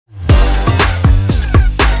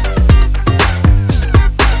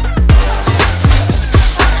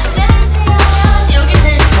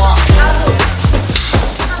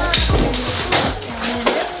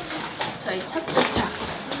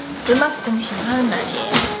하는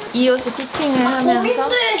날이에요. 이 옷을 피팅을 하면서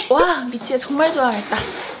와, 미치가 정말 좋아하겠다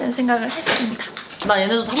이런 생각을 했습니다. 나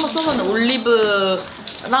얘네도 한번 써봤는데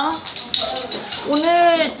올리브랑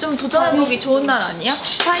오늘 좀 도전해보기 좋은 날 아니야?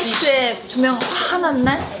 화이트에 조명 환한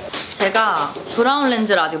날? 제가 브라운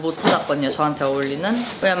렌즈를 아직 못 찾았거든요, 저한테 어울리는.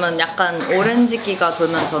 왜냐면 약간 오렌지기가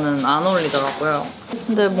돌면 저는 안 어울리더라고요.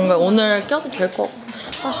 근데 뭔가 오늘 껴도 될 것 같고.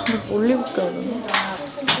 아, 올리브 껴야 되나?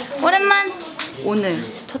 오랜만! 오늘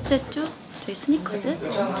첫째 주 저희 스니커즈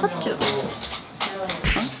첫 주.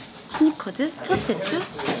 스니커즈 첫째 주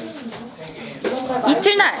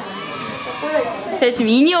이틀날! 제가 지금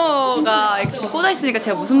인이어가 이렇게 지금 꽂아있으니까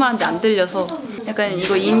제가 무슨 말하는지 안 들려서 약간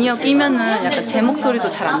이거 인이어 끼면은 약간 제 목소리도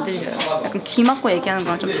잘 안 들려요. 약간 귀 막고 얘기하는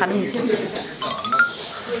거랑 좀 다른 느낌.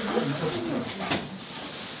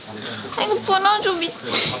 이거 끊어줘,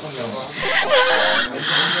 미치.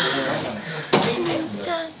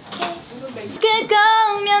 진짜 그거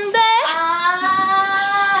오면 돼.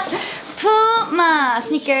 Put my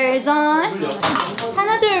sneakers on.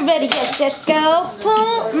 하나 둘 ready get set go.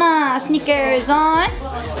 Put my sneakers on.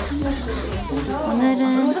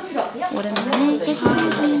 오늘은 오랜만에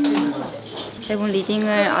깨끗해진 대본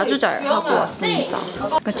리딩을 아주 잘 하고 왔습니다.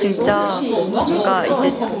 그러니까 진짜 뭔가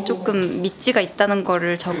이제 조금 미치가 있다는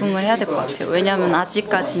거를 적응을 해야 될 것 같아요. 왜냐면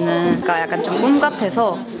아직까지는 그러니까 약간 좀 꿈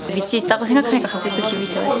같아서 미치 있다고 생각하니까 갑자기 또 기분이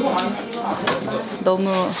좋아지네요.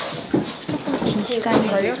 너무 긴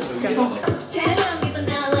시간이었어.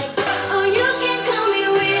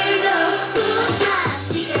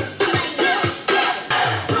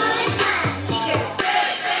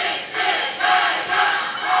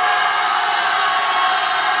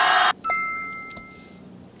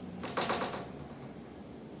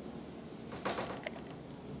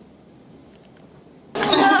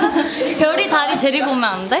 별이 다리 데리고 오면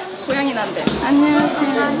안 돼? 고양이 난데.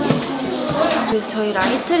 안녕하세요. 저희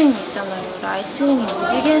라이트링 있잖아요. 라이트링이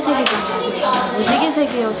무지개색이거든요.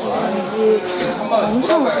 무지개색이어서 그런지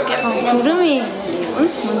엄청 어떻게 구름이 있는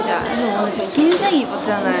기분? 뭔지 알아요? 오늘 제가 흰색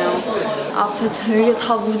입었잖아요. 앞에 되게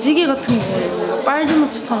다 무지개 같은 거예요. 빨지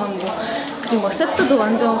모츠판한 거. 그리고 막 세트도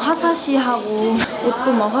완전 화사시하고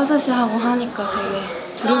옷도 막 화사시하고 하니까 되게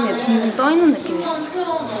구름에 둥둥 떠있는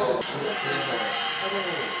느낌이었어요.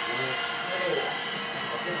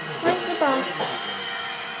 예쁘다.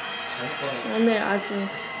 오늘 아주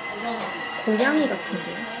고양이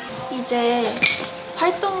같은데요? 이제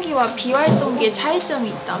활동기와 비활동기의 차이점이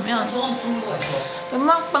있다면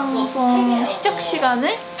음악방송 시작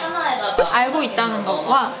시간을 알고 있다는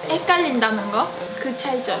것과 헷갈린다는 것, 그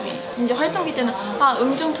차이점이에요. 이제 활동기 때는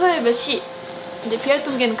음중 토요일 몇 시, 이제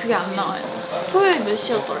비활동기에는 그게 안 나와요. 토요일 몇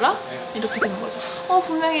시였더라? 이렇게 되는 거죠.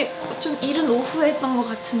 분명히 좀 이른 오후에 했던 것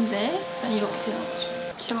같은데 이렇게 되는 거죠.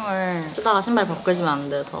 춤을 추다가 신발 벗겨지면 안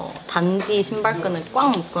돼서 단디 신발끈을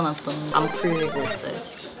꽉 묶어놨더니 안 풀리고 있어요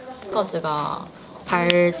지금. 스니커즈가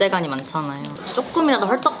발재간이 많잖아요. 조금이라도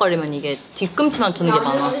헐떡거리면 이게 뒤꿈치만 두는 게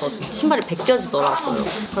많아서 신발이 벗겨지더라고요.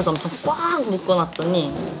 그래서 엄청 꽉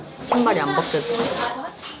묶어놨더니 신발이 안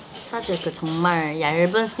벗겨져요. 사실 그 정말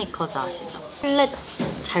얇은 스니커즈 아시죠? 플랫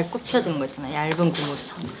잘 굽혀지는 거 있잖아요. 얇은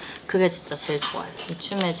고무처럼. 그게 진짜 제일 좋아요. 이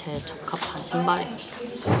춤에 제일 적합한 신발입니다.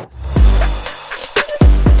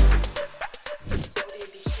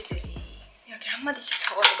 한마디씩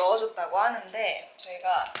적어서 넣어줬다고 하는데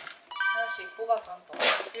저희가 하나씩 뽑아서 한번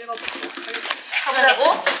읽어보도록 하겠습니다. 가보자고?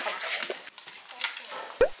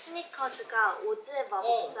 스니커즈가 오즈의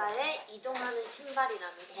마법사에 이동하는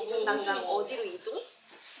신발이라면 지금 당장 어디로 이동?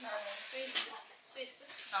 나는 스위스. 스위스?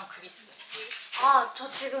 난 그리스. 스위스? 저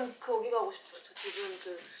지금 거기 가고 싶어요. 저 지금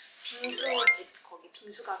그 빙수집 거기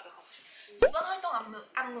빙수 가게 가고 싶어요. 이번 활동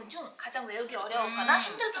안무 중 가장 외우기 어려웠거나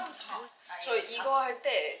힘들었던 부분. 저 이거 할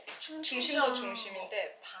때 중심도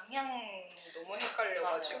중심인데 방향이 너무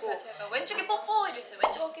헷갈려가지고 그래서 제가 왼쪽에 뽀뽀 이랬어요.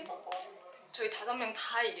 왼쪽에 뽀뽀. 저희 5명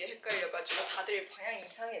다 이게 헷갈려가지고 다들 방향이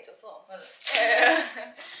이상해져서. 맞아요.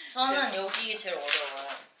 저는 여기 제일 어려워요.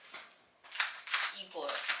 이거요.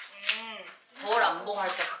 거울 안보고 할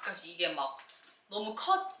때 가끔씩 이게 막 너무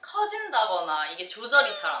커진다거나 이게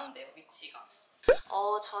조절이 잘 안 돼요, 위치가.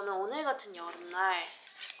 저는 오늘 같은 여름날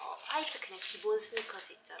화이트 그냥 기본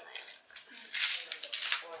스니커즈 있잖아요.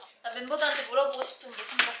 나 멤버들한테 물어보고 싶은 게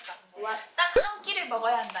생겼어. 딱 한 끼를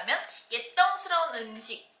먹어야 한다면 옛동스러운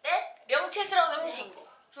음식 대 명체스러운 음식.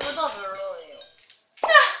 둘 다 별로예요.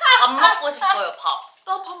 밥 먹고 싶어요, 밥.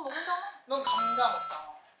 너 밥 먹잖아. 넌 감자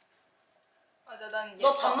먹잖아. 맞아, 난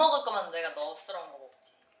너 밥 먹을 거면 내가 너스러운 거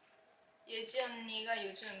먹지. 예지 언니가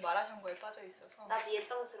요즘 마라샹궈에 빠져 있어서 나도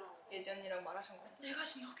옛동스러운 거. 예지 언니랑 마라샹궈. 내가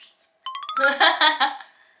지금 여기.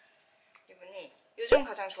 이분이 요즘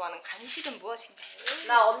가장 좋아하는 간식은 무엇인가요?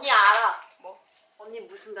 나 언니 알아. 뭐? 언니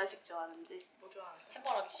무슨 가식 좋아하는지. 뭐 좋아하는?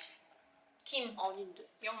 해바라기 씨. 김. 아닌데.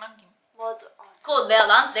 명란김. 맞아. 아, 그거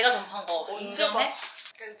내가 전파한 거 인정해?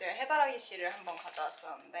 그래서 제가 해바라기 씨를 한번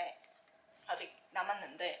가져왔었는데 아직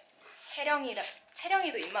남았는데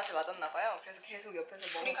채령이도 입맛에 맞았나 봐요. 그래서 계속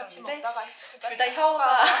옆에서 둘이 같이 먹었는데 먹다가 둘 다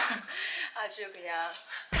혀가 아주 그냥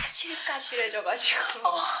까실까실해져가지고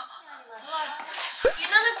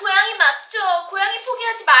유나는 고양이 맞죠? 고양이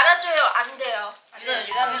포기하지 말아줘요. 안 돼요.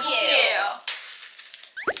 유나는 토끼예요.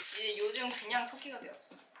 이제 요즘 그냥 토끼가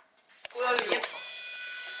되었어. 고양이 예뻐.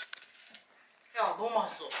 야 너무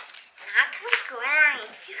맛있어.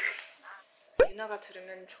 유나가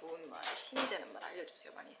들으면 좋은 말, 힘이 되는 말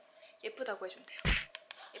알려주세요. 많이 예쁘다고 해준대요.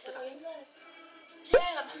 예쁘다고.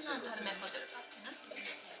 채영이가 탐나는 다른 멤버들 파트는?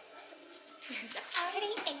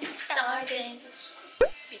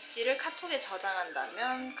 밑지를 카톡에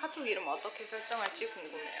저장한다면 카톡 이름 어떻게 설정할지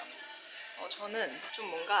궁금해요. 저는 좀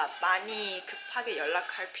뭔가 많이 급하게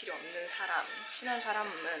연락할 필요 없는 사람, 친한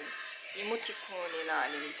사람은 이모티콘이나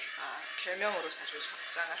아니면 제가 별명으로 자주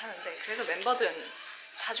저장을 하는데 그래서 멤버들은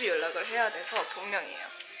자주 연락을 해야 돼서 본명이에요.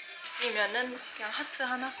 밑지면은 그냥 하트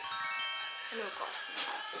하나 해놓을 것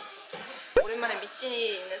같습니다. 오랜만에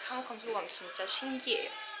밑지 있는 상호감 소감 진짜 신기해요.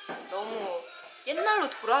 너무 옛날로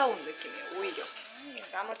돌아온 느낌이에요, 오히려.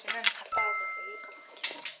 나머지는 갔다 와서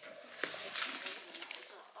읽어볼게요.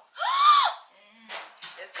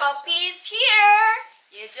 Coffee's here.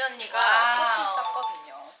 예지 언니가 와우. 커피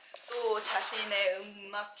썼거든요. 또 자신의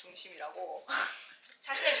음악 중심이라고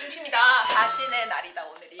자신의 중심이다. 자신의 날이다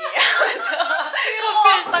오늘이 하면서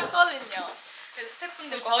커피를 쌌거든요. 그래서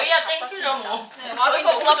스태프분들과 저희야 같이 땡큐죠 쌌습니다. 뭐. 네,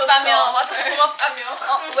 와줘서 고맙다며. 와줘서 고맙다며.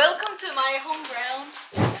 Welcome to my home ground.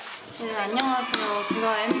 네, 안녕하세요.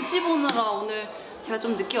 제가 MC 보느라 오늘 제가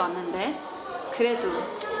좀 늦게 왔는데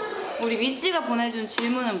그래도 우리 밑지가 보내준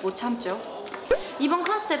질문은 못 참죠. 이번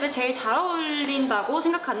컨셉에 제일 잘 어울린다고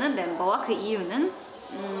생각하는 멤버와 그 이유는?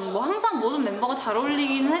 뭐 항상 모든 멤버가 잘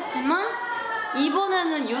어울리기는 했지만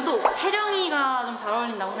이번에는 유독 채령이가 좀 잘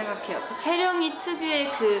어울린다고 생각해요. 그 채령이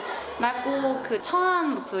특유의 그 맑고 그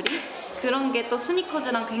청아한 목소리 그런 게 또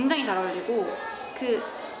스니커즈랑 굉장히 잘 어울리고 그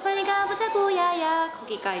빨리 가보자고 야야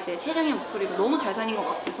거기가 이제 채령의 목소리가 너무 잘 살린 것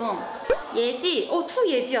같아서 예지! 투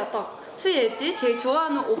예지야 딱! 투 예지? 제일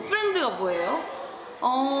좋아하는 옷 브랜드가 뭐예요?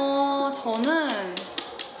 저는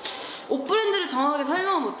옷 브랜드를 정확하게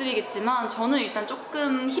설명은 못 드리겠지만 저는 일단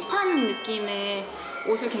조금 힙한 느낌의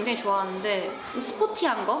옷을 굉장히 좋아하는데 좀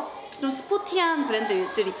스포티한 거? 좀 스포티한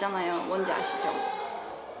브랜드들 있잖아요. 뭔지 아시죠?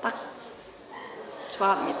 딱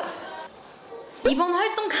좋아합니다. 이번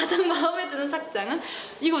활동 가장 마음에 드는 착장은?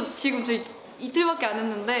 이거 지금 저희 이틀밖에 안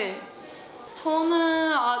했는데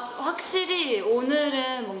저는 확실히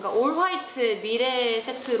오늘은 뭔가 올 화이트의 미래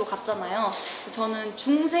세트로 갔잖아요. 저는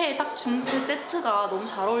중세 세트가 너무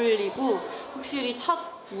잘 어울리고 확실히 첫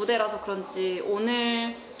무대라서 그런지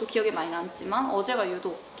오늘 또 기억에 많이 남지만 어제가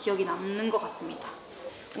유독 기억이 남는 것 같습니다.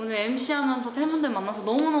 오늘 MC 하면서 팬분들 만나서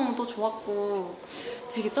너무너무 또 좋았고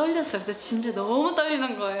되게 떨렸어요. 진짜 너무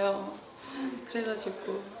떨리는 거예요.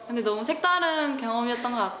 그래가지고 근데 너무 색다른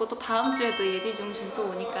경험이었던 것 같고 또 다음 주에도 예지 중심 또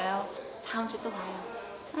오니까요. 다음 주에 또 봐요.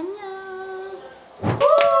 안녕.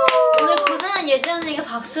 오늘 고생한 예지 언니가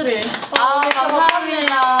박수를.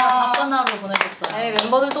 감사합니다. 바쁜 하루 보내줬어요. 네,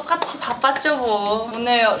 멤버들 똑같이 바빴죠 뭐.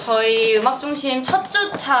 오늘 저희 음악중심 첫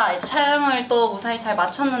주차 촬영을 또 무사히 잘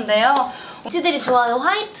마쳤는데요. 미치들이 좋아하는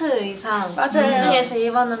화이트 의상 맞아요. 중에서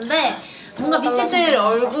입었는데 뭔가 미치들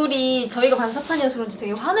얼굴이 저희가 반사판이어서 그런지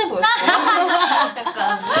되게 환해 보였어요.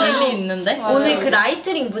 약간 일리 있는데? 오늘 그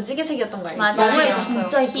라이트링 무지개색이었던 거 알죠? 맞아요. 너무 맞아요.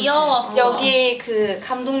 진짜 귀여웠어. 여기 그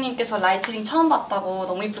감독님께서 라이트링 처음 봤다고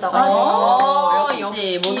너무 이쁘다고 하셨어요.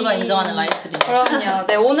 역시 모두가 인정하는 라이트링. 그럼요.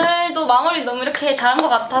 네, 오늘도 마무리 너무 이렇게 잘한 것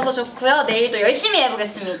같아서 좋고요. 내일도 열심히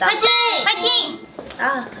해보겠습니다. 화이팅! 화이팅!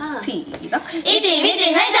 시작! 이지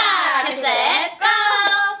미지 날자! 셋, 고!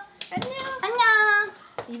 안녕!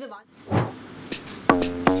 입에 많이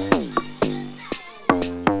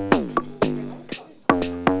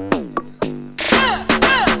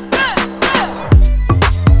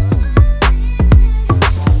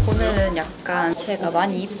오늘은 약간 제가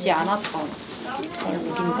많이 입지 않았던 그런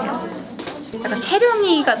룩인데요. 약간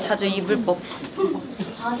채령이가 자주 입을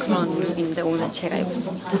법한 그런 룩인데 오늘 제가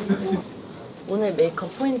입었습니다. 오늘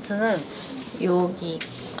메이크업 포인트는 여기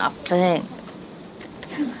앞에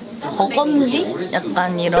버건디?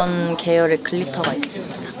 약간 이런 계열의 글리터가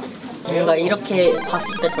있습니다. 뭔가 이렇게 봤을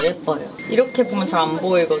때 더 예뻐요. 이렇게 보면 잘 안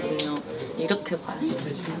보이거든요. 이렇게 봐요.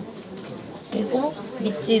 그리고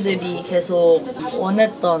밑지들이 계속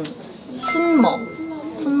원했던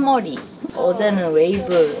푼머리. 어제는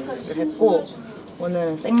웨이브를 했고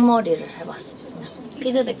오늘은 생머리를 해봤습니다.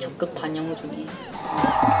 피드백 적극 반영 중이에요.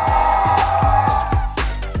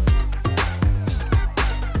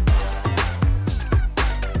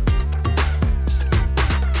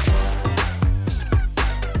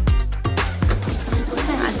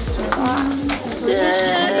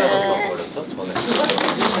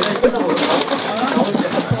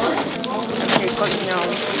 있거든요.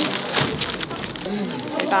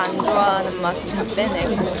 제가 안 좋아하는 맛은 다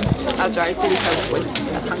빼내고 아주 알뜰히 잘 먹고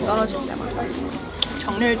있습니다. 당 떨어질 때마다.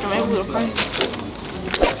 정리를 좀 해보도록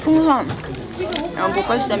하겠습니다. 풍선.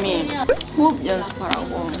 보컬쌤이 호흡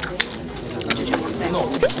연습하라고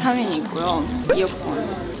주셨는데 비타민이 있고요.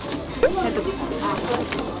 이어폰,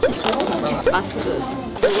 헤드폰, 칫솔, 마스크,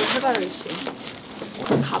 그리고 해바라기씨,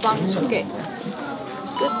 가방 소개.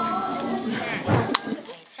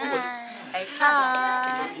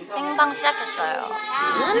 생방 시작했어요.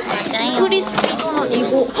 크리스피 도넛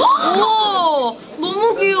이거. 오,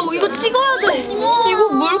 너무 귀여워. 이거 찍어야 돼. 이거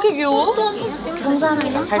왜 이렇게 귀여워?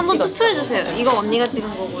 감사합니다. 잘 한번 찍었죠? 투표해주세요. 이거 언니가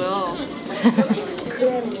찍은 거고요.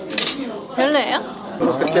 별로예요?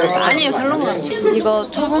 아니에요, 별로인 것 같아요. 이거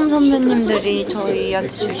초범 선배님들이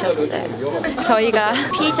저희한테 주셨어요. 저희가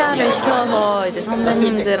피자를 시켜서 이제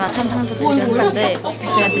선배님들한테 한상도 드렸는데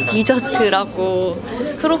저희한테 디저트라고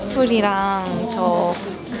크로플이랑 저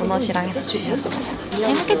도넛이랑 해서 주셨어요.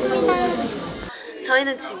 잘 먹겠습니다.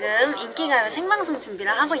 저희는 지금 인기가요 생방송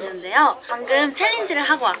준비를 하고 있는데요. 방금 챌린지를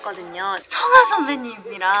하고 왔거든요. 청아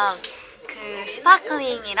선배님이랑 그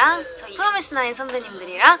스파클링이랑 저희 프로미스나인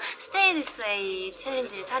선배님들이랑 스테이 디스 웨이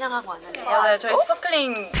챌린지를 촬영하고 왔는데요. 맞아요. 저희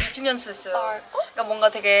스파클링 2팀 연습했어요. 그러니까 뭔가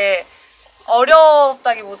되게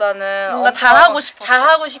어렵다기보다는 뭔가 잘하고 싶었어.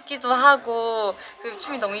 잘하고 싶기도 하고 그리고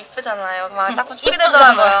춤이 너무 이쁘잖아요. 막 자꾸 추게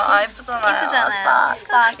되더라고요. 아 예쁘잖아요. 예쁘잖아요.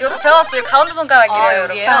 스파클. 이거 배웠어요. 가운데 손가락이래요.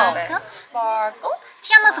 이렇게. 네. 스파클?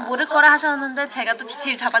 티아나서 모를 거라 하셨는데 제가 또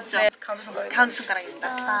디테일 잡았죠. 네, 가운데 손가락. 가운데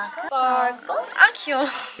손가락입니다. 스파클. 아 귀여워.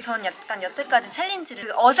 전 약간 여태까지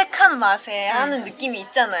챌린지를 어색한 맛에 하는 느낌이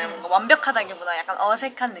있잖아요. 뭔가 완벽하다기보다 약간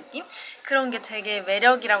어색한 느낌? 그런 게 되게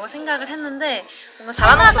매력이라고 생각을 했는데 뭔가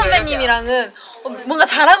잘하는 청아 것도 선배님이랑은 뭔가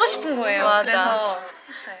잘하고 싶은 거예요. 맞아. 그래서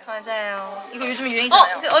했어요. 맞아요. 이거 요즘에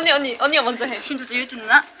유행이잖아요. 언니가 먼저 해. 신투도 유튜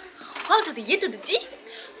누나? 화투도 예투드지?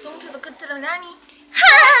 동투도 끝으로 나니.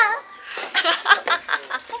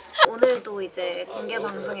 오늘도 이제 공개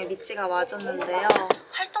방송에 미찌가 와줬는데요.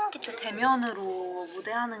 활동기 때 대면으로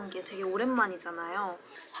무대하는 게 되게 오랜만이잖아요.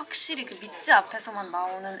 확실히 그 미찌 앞에서만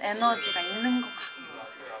나오는 에너지가 있는 것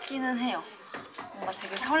같기는 해요. 뭔가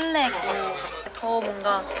되게 설레고 더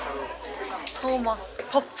막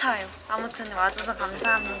벅차요. 아무튼 와줘서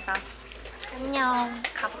감사합니다. 안녕.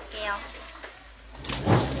 가볼게요.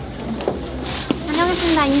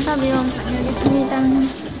 다녀오겠습니다. 인터뷰 다녀오겠습니다.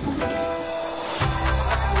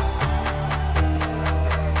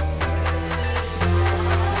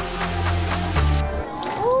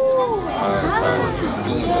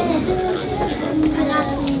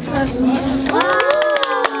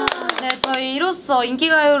 네, 저희 이로써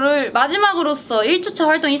인기가요를 마지막으로서 1주차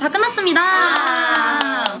활동이 다 끝났습니다.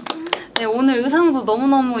 네, 오늘 의상도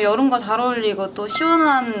너무너무 여름과 잘 어울리고 또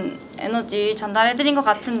시원한 에너지 전달해드린 것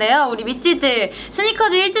같은데요. 우리 미찌들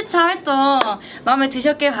스니커즈 1주차 활동 마음에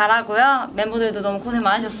드셨길 바라고요. 멤버들도 너무 고생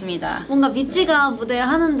많으셨습니다. 뭔가 미찌가 무대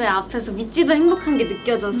하는데 앞에서 미찌도 행복한 게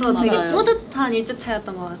느껴져서 되게 맞아요. 뿌듯한 1주차였던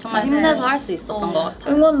것 같아요. 정말 힘내서 할 수 있었던 것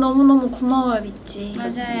같아요. 응원 너무너무 고마워요, 미찌.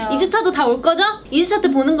 맞아요. 2주차도 다 올 거죠? 2주차 때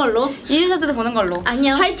보는 걸로. 2주차 때 보는 걸로.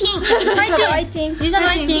 안녕. 화이팅! 화이팅! 2주차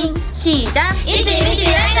화이팅! 시작! 이지 미지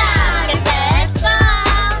열사.